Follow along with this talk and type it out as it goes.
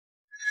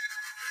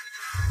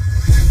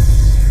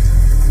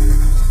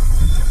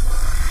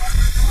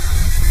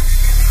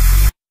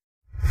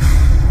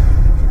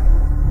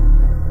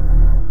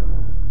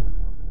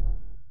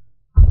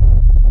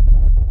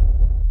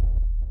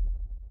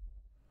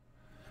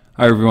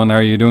Hi everyone, how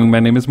are you doing? My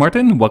name is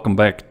Martin. Welcome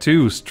back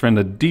to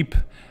Stranded Deep.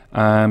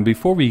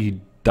 Before we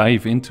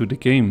dive into the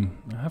game,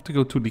 I have to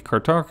go to the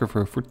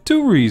cartographer for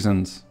two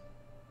reasons.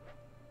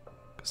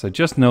 Because I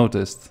just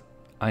noticed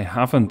I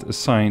haven't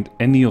assigned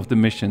any of the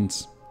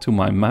missions to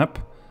my map,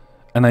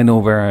 and I know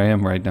where I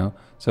am right now.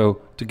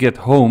 So to get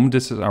home,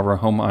 this is our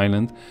home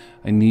island,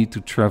 I need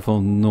to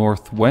travel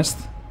northwest.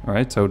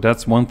 Alright, so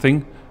that's one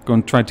thing. I'm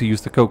going to try to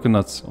use the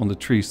coconuts on the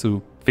trees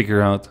to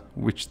figure out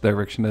which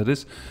direction that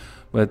is.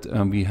 But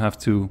we have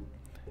to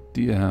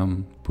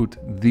put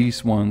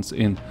these ones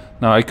in.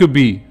 Now I could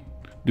be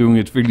doing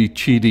it really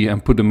cheaty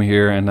and put them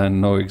here and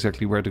then know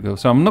exactly where to go.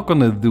 So I'm not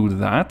going to do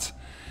that.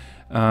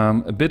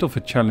 A bit of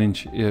a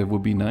challenge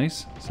would be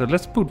nice. So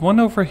let's put one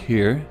over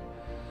here.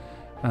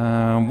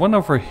 One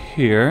over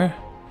here.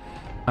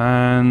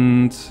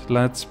 And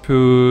let's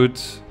put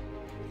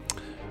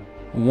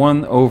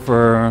one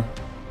over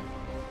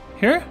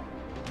here?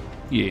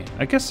 Yeah,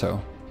 I guess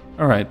so.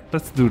 Alright,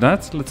 let's do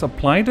that. Let's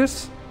apply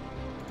this.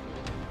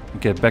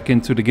 Get back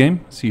into the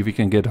game, see if we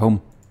can get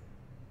home.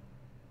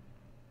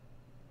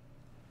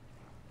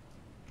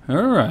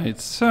 Alright,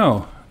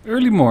 so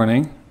early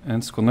morning,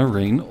 and it's gonna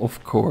rain,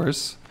 of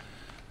course.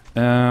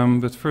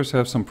 But first I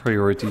have some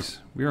priorities.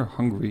 We are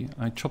hungry.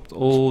 I chopped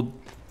all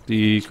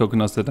the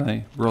coconuts that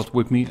I brought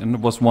with me, and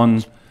there was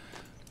one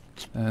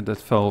that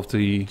fell off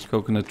the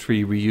coconut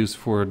tree we used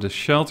for the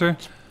shelter.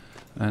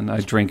 And I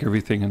drank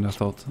everything, and I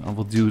thought I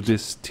will do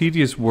this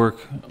tedious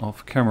work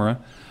off camera.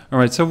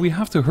 Alright, so we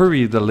have to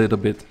hurry it a little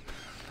bit.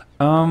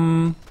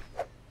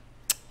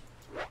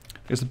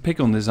 There's a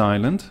pig on this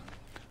island.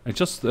 I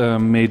just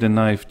made a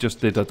knife,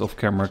 just did that off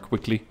camera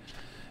quickly.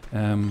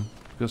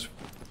 Because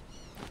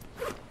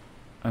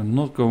I'm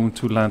not going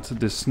to let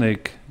this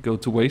snake go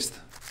to waste.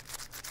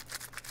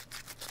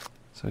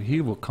 So he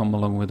will come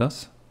along with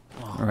us.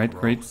 Oh, alright,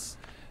 great.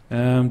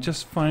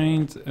 Just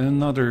find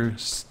another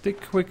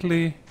stick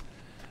quickly.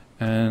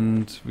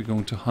 And we're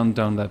going to hunt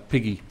down that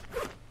piggy.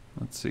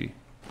 Let's see.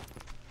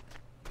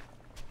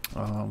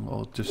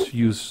 I'll just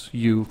use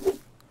you.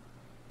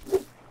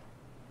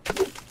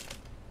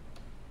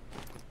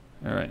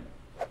 Alright.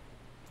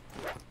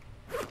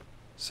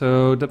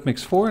 So that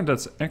makes 4,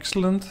 that's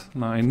excellent.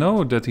 Now I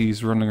know that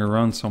he's running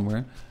around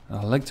somewhere.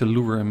 I'd like to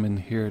lure him in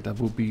here, that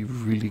would be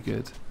really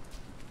good.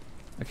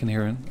 I can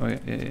hear him. Oh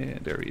yeah,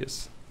 there he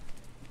is.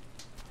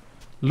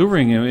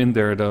 Luring him in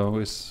there though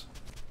is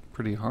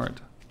pretty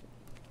hard.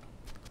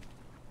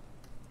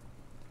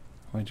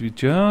 Right, we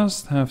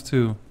just have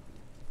to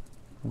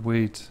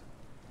wait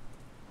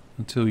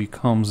until he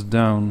calms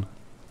down.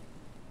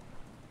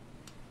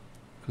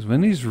 Because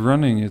when he's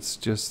running, it's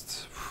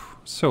just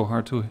so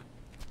hard to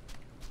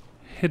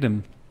hit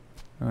him.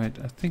 Alright,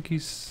 I think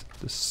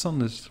the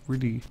sun is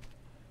really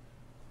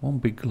one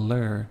big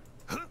glare.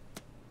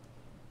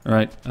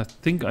 Alright, I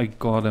think I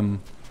got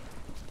him.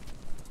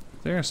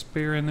 Is there a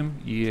spear in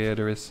him? Yeah,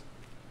 there is.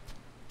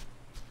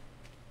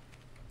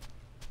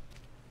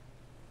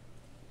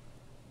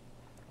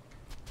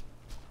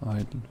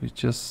 Alright, we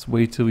just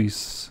wait till he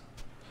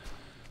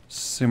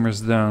simmers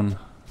down.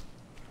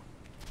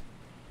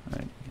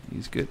 Alright,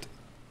 he's good.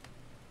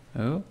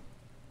 Oh.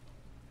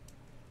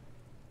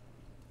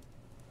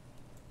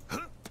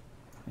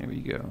 There we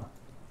go.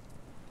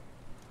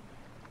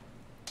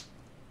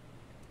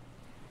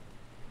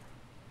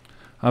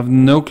 I have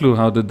no clue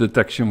how the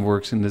detection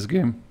works in this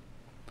game.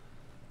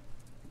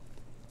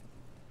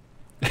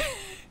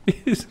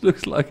 It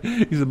looks like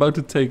he's about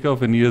to take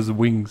off and he has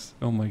wings.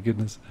 Oh my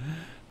goodness.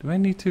 Do I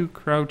need to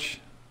crouch?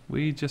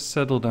 We just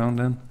settle down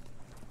then.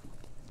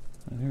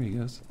 Oh, there he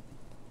goes.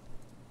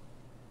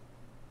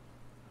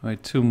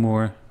 Alright, 2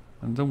 more.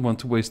 I don't want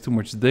to waste too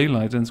much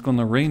daylight, and it's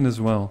gonna rain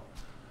as well.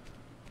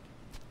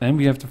 And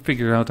we have to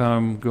figure out how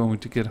I'm going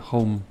to get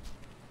home.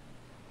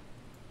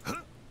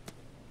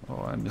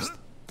 Oh, I missed.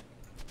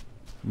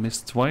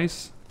 Missed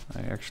twice? I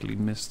actually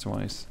missed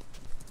twice.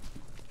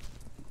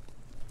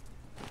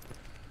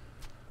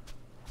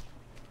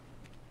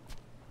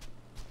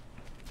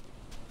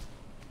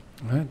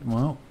 Alright,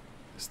 well,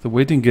 it's the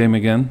waiting game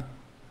again.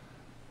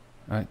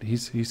 Alright,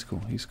 he's cool,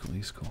 he's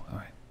cool.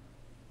 Alright.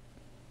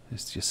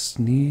 Let's just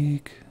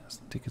sneak. Let's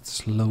take it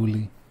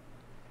slowly.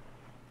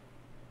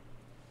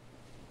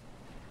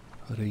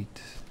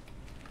 Alright.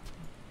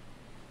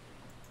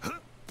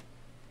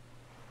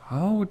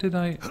 How did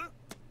I...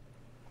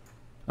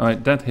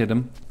 Alright, that hit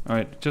him.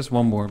 Alright, just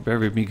one more. Bear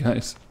with me,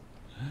 guys.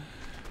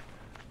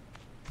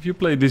 If you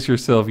play this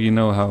yourself, you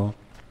know how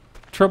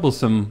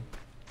troublesome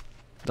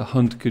the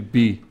hunt could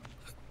be.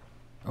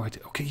 Alright,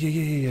 okay,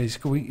 yeah. He's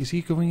going. Is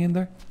he going in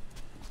there?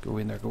 Go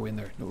in there.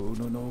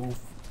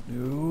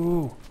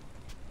 No.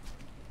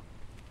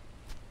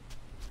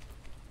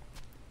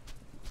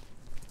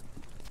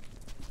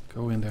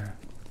 Go in there.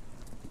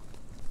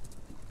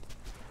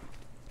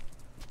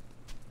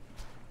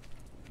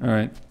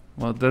 Alright,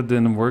 well that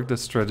didn't work, that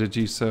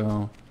strategy,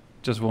 so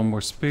just one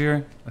more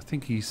spear. I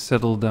think he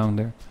settled down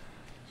there.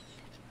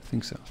 I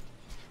think so.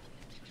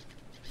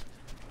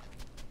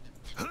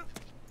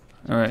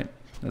 Alright,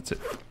 that's it.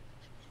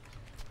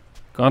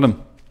 Got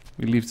him.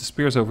 We leave the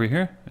spears over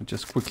here and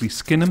just quickly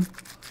skin them.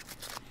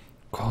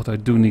 God, I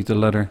do need the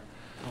leather.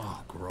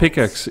 Oh, gross.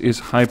 Pickaxe is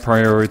high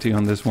priority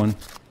on this one.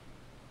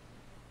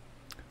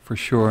 For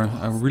sure.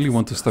 I really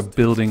want to start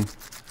building.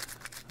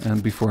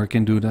 And before I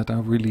can do that, I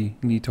really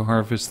need to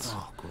harvest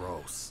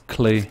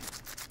clay.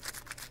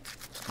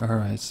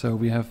 Alright, so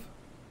we have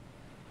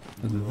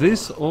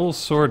this all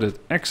sorted.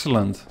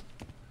 Excellent.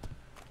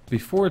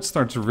 Before it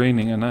starts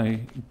raining, and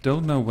I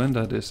don't know when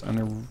that is.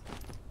 And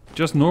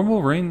just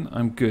normal rain,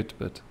 I'm good.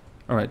 But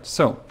alright,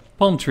 so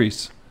palm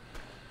trees.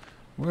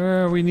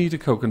 Where we need a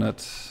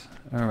coconut.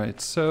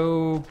 Alright,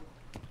 so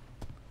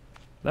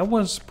that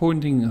was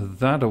pointing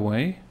that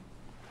away.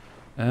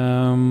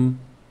 So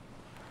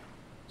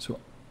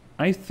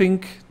I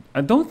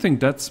don't think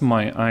that's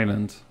my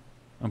island.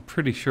 I'm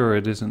pretty sure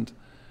it isn't.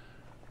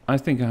 I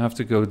think I have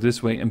to go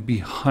this way, and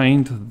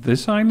behind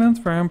this island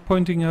where I'm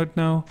pointing out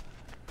now,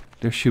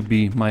 there should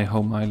be my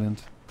home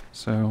island.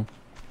 So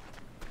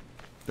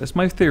that's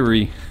my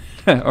theory.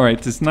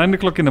 Alright, it's 9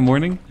 o'clock in the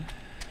morning.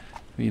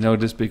 We know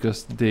this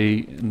because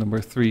day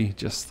number 3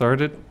 just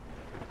started.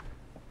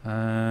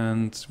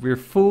 And we're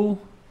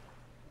full.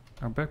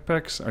 Our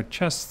backpacks, our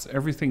chests,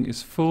 everything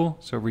is full.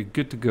 So we're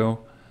good to go.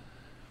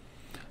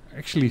 I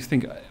actually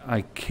think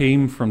I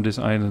came from this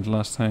island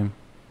last time.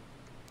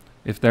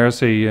 If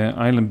there's a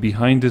island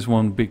behind this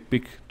one,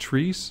 big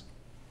trees,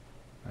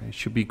 it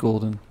should be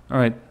golden.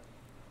 Alright.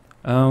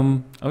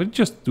 I'll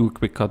just do a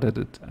quick cut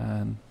edit.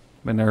 And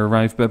when I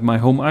arrive at my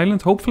home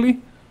island,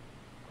 hopefully,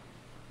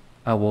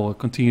 I will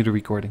continue the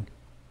recording.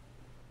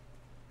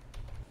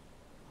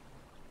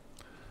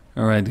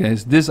 Alright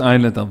guys, this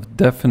island I've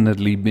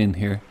definitely been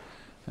here.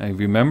 I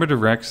remember the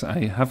wrecks.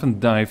 I haven't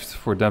dived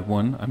for that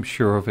one. I'm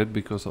sure of it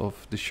because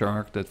of the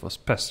shark that was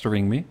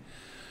pestering me.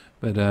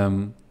 But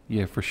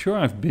yeah, for sure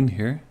I've been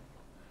here.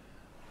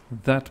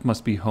 That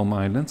must be home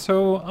island.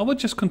 So I will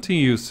just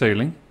continue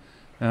sailing.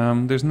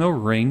 There's no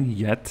rain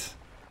yet,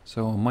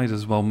 so I might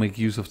as well make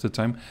use of the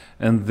time.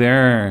 And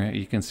there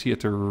you can see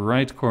at the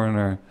right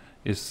corner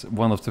is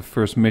one of the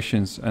first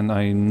missions, and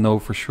I know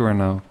for sure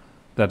now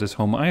that is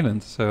home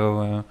island.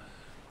 So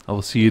I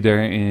will see you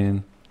there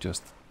in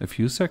just a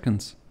few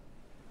seconds.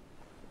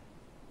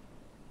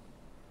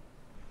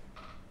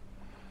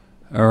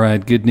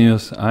 Alright, good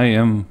news. I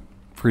am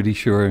pretty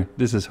sure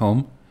this is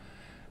home.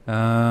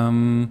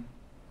 And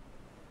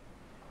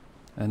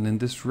in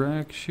this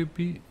rack should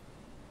be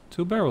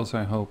 2 barrels,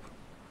 I hope.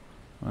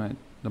 Right.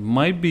 It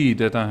might be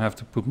that I have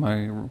to put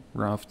my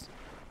raft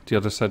the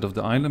other side of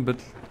the island,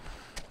 but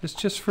let's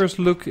just first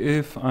look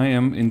if I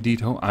am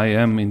indeed home. I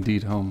am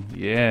indeed home.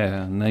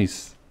 Yeah,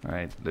 nice.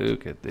 Alright,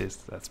 look at this.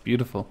 That's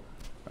beautiful.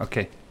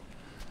 Okay.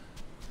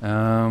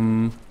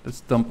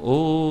 Let's dump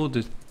all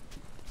the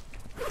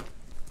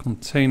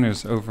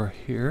containers over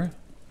here.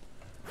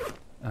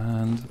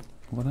 And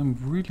what I'm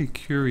really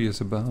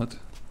curious about,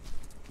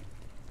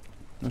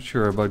 not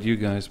sure about you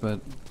guys,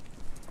 but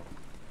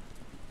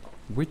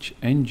which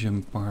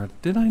engine part?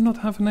 Did I not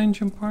have an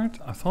engine part?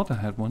 I thought I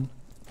had one.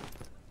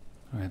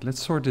 Alright,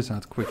 let's sort this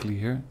out quickly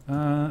here.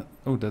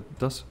 Oh, that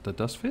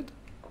does fit?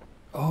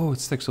 Oh,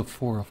 it's stacks of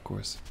 4, of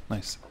course.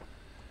 Nice.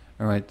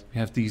 Alright, we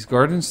have these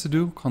gardens to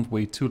do. Can't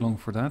wait too long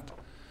for that.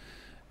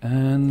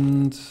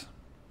 And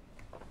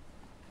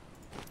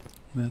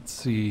let's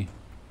see.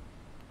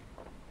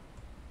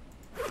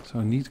 So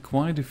I need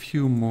quite a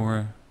few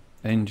more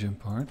engine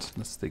parts.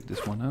 Let's take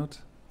this one out.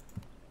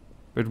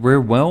 But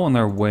we're well on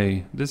our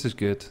way. This is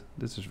good.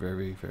 This is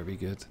very, very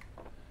good.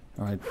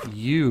 Alright,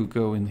 you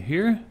go in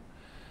here.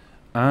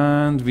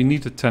 And we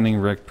need a tanning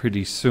rack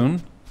pretty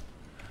soon.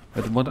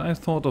 But what I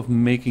thought of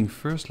making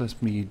first,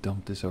 let me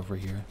dump this over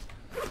here.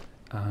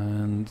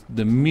 And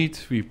the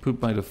meat we put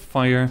by the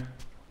fire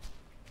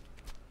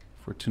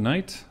for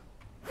tonight.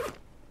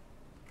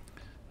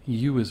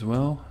 You as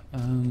well.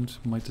 And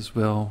might as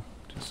well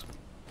just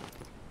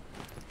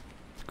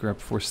grab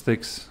 4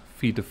 sticks,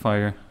 feed the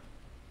fire.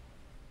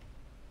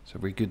 So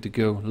we're good to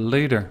go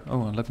later.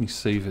 Oh, and let me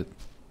save it.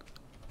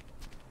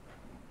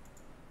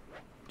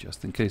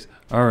 Just in case.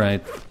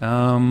 Alright.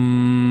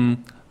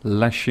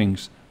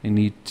 Lashings. I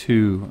need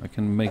 2. I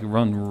can make a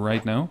run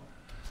right now.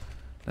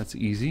 That's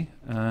easy.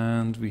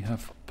 And we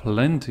have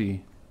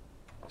plenty.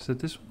 Is that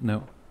this one?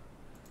 No.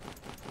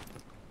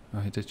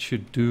 Alright, that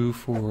should do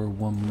for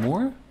 1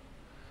 more.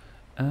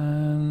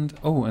 And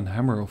oh, and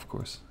hammer, of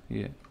course.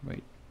 Yeah,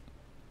 wait.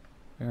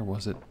 Where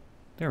was it?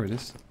 There it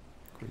is.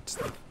 Great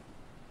stuff.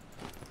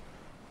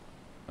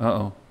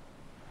 Uh-oh.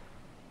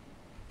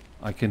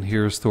 I can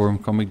hear a storm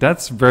coming.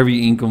 That's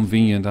very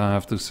inconvenient, I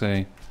have to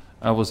say.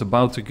 I was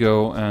about to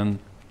go and...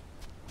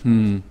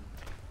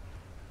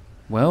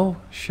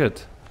 Well,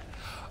 shit.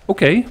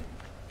 Okay.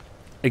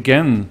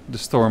 Again, the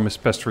storm is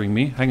pestering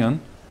me. Hang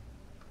on.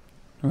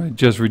 Alright,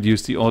 just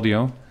reduce the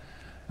audio.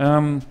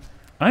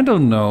 I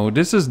don't know.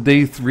 This is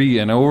day 3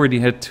 and I already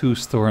had 2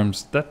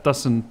 storms. That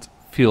doesn't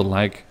feel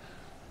like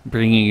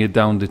bringing it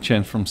down the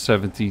chance from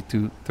 70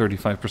 to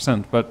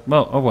 35%. But,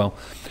 well, oh well.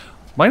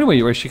 By the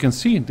way, as you can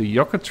see, the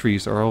yucca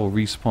trees are all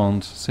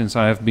respawned since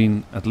I have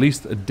been at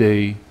least a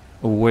day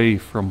away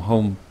from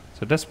home.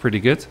 So that's pretty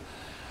good.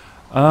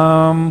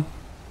 What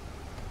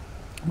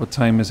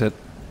time is it?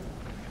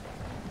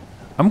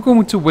 I'm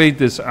going to wait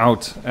this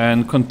out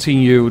and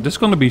continue. This is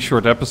going to be a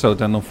short episode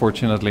then,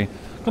 unfortunately.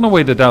 I'm going to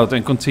wait it out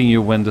and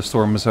continue when the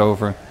storm is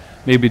over.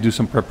 Maybe do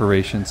some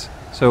preparations.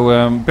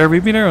 So bear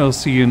with me there, I'll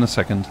see you in a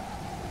second.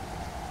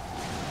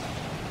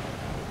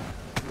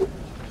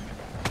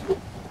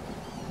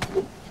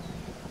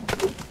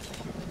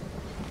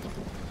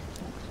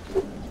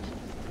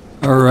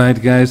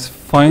 Alright guys,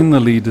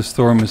 finally the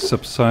storm is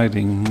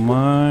subsiding.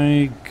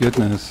 My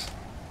goodness.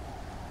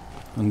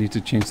 I'll need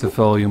to change the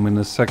volume in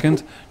a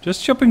second.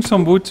 Just chopping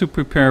some wood to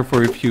prepare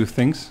for a few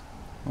things.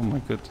 Oh my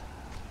god.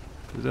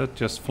 Did that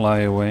just fly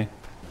away?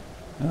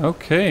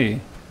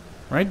 Okay.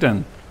 Right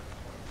then.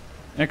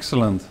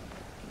 Excellent.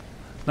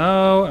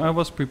 Now I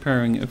was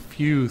preparing a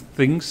few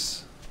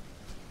things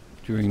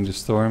during the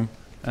storm.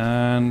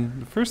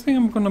 And the first thing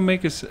I'm gonna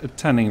make is a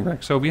tanning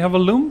rack. So we have a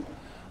loom.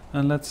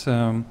 And let's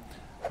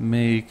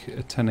make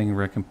a tanning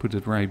rack and put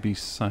it right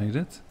beside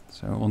it.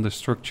 So on the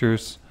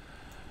structures,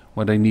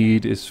 what I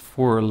need is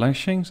 4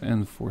 lashings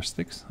and 4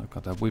 sticks. I've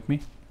got that with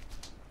me.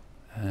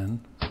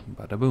 And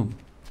bada boom.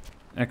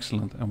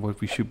 Excellent. And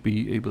what we should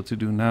be able to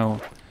do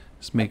now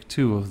is make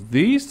 2 of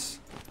these.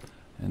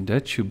 And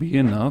that should be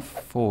enough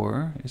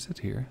for... Is it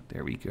here?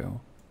 There we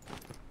go.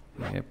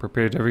 Yeah,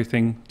 prepared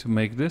everything to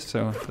make this.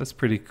 So that's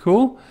pretty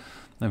cool.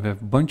 Now we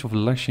have a bunch of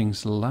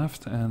lashings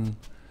left. And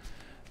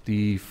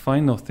the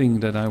final thing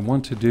that I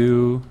want to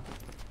do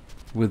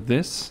with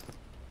this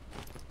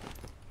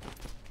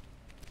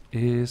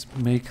is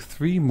make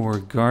 3 more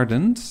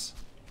gardens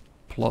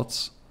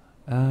plots.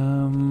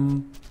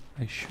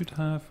 I should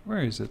have...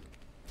 Where is it?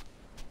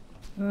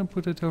 Did I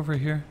put it over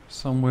here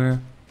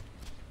somewhere?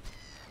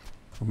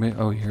 Or may,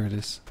 oh, here it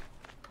is.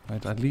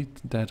 Right, I need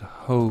that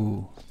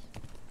hoe.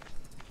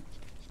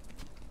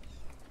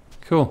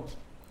 Cool.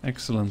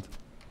 Excellent.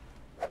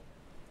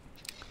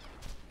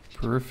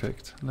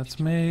 Perfect. Let's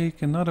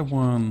make another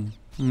one.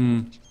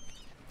 Do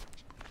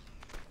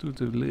it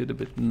a little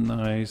bit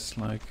nice,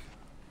 like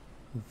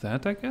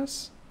that, I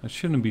guess. It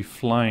shouldn't be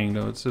flying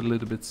though, it's a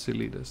little bit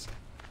silly this.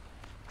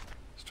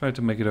 Let's try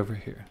to make it over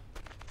here.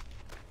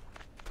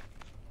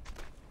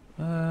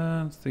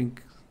 I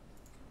think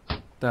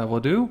that will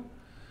do.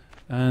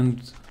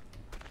 And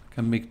I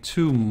can make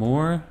 2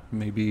 more,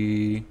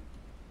 maybe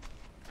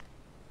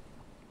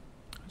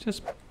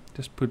just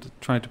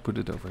try to put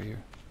it over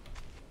here.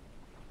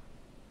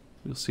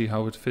 We'll see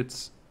how it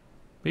fits.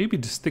 Maybe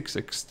the sticks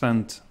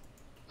extend.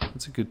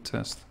 That's a good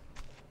test.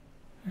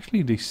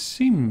 Actually,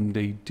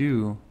 they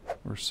do,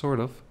 or sort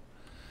of.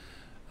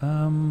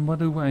 What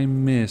do I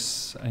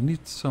miss? I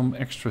need some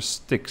extra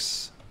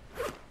sticks.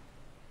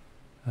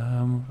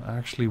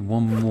 Actually,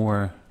 1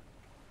 more.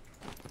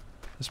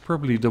 That's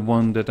probably the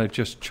one that I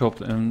just chopped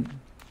and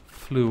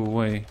flew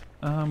away.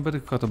 But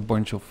it got a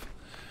bunch of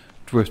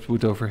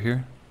driftwood over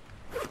here.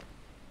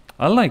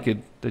 I like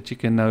it that you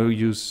can now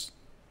use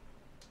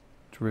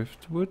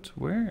driftwood.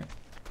 Where?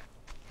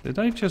 Did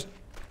I just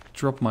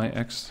drop my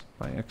axe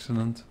by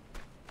accident?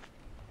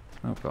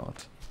 Oh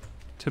god.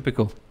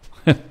 Typical.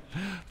 I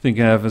think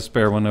I have a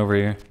spare one over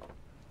here.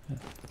 Yeah.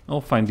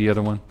 I'll find the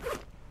other one.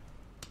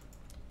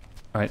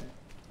 Alright.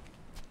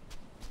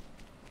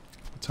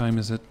 What time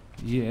is it?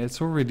 Yeah,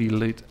 it's already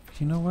late.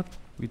 You know what?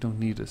 We don't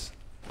need this.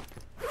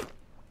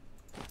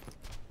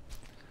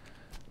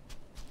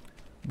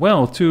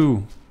 Well,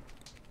 to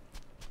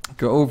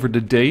go over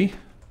the day,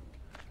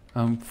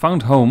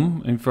 found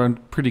home and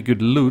found pretty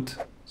good loot,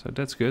 so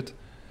that's good.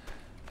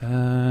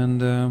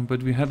 And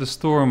but we had a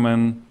storm,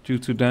 and due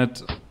to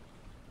that,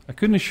 I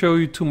couldn't show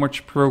you too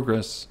much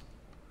progress.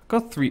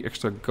 Got 3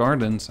 extra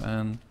gardens,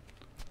 and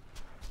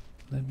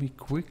let me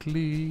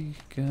quickly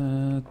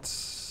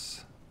get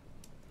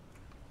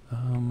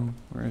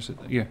where is it?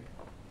 Yeah,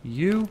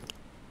 you.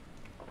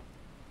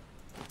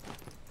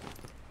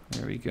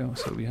 There we go.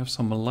 So we have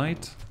some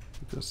light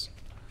because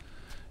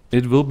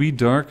it will be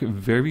dark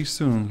very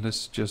soon.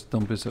 Let's just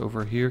dump this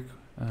over here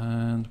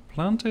and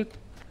plant it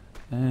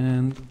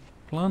and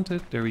plant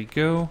it. There we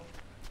go.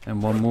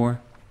 And 1 more.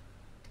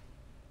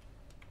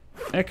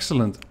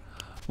 Excellent.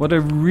 What I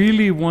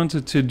really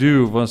wanted to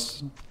do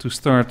was to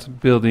start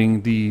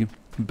building the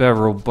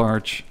barrel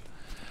barge.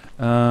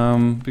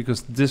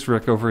 Because this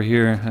rack over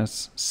here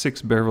has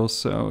 6 barrels,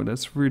 so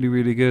that's really,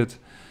 really good.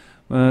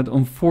 But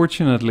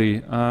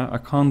unfortunately, I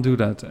can't do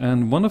that.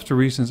 And one of the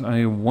reasons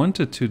I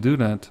wanted to do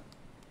that,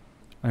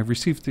 I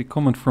received a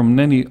comment from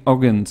Nanny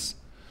Oggins.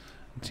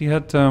 She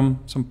had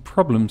some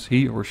problems,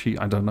 he or she,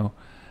 I don't know,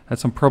 had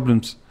some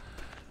problems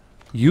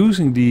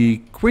using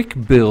the quick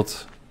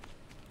build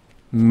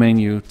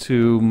menu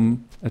to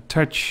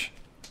attach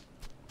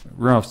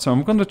rafts. So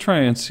I'm going to try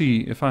and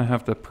see if I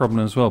have that problem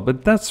as well.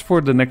 But that's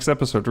for the next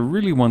episode. I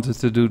really wanted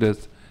to do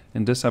that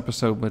in this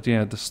episode, but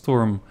yeah, the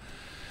storm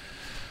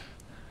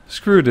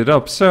screwed it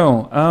up.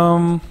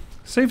 So,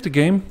 save the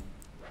game.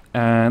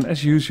 And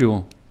as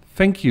usual,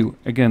 thank you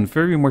again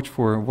very much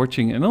for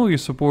watching and all your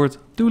support.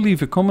 Do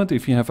leave a comment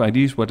if you have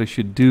ideas what I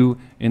should do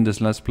in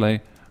this Let's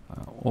Play.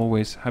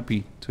 Always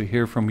happy to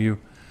hear from you.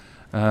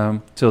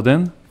 Till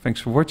then,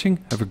 thanks for watching.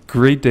 Have a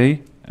great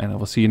day, and I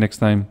will see you next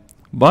time.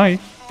 Bye!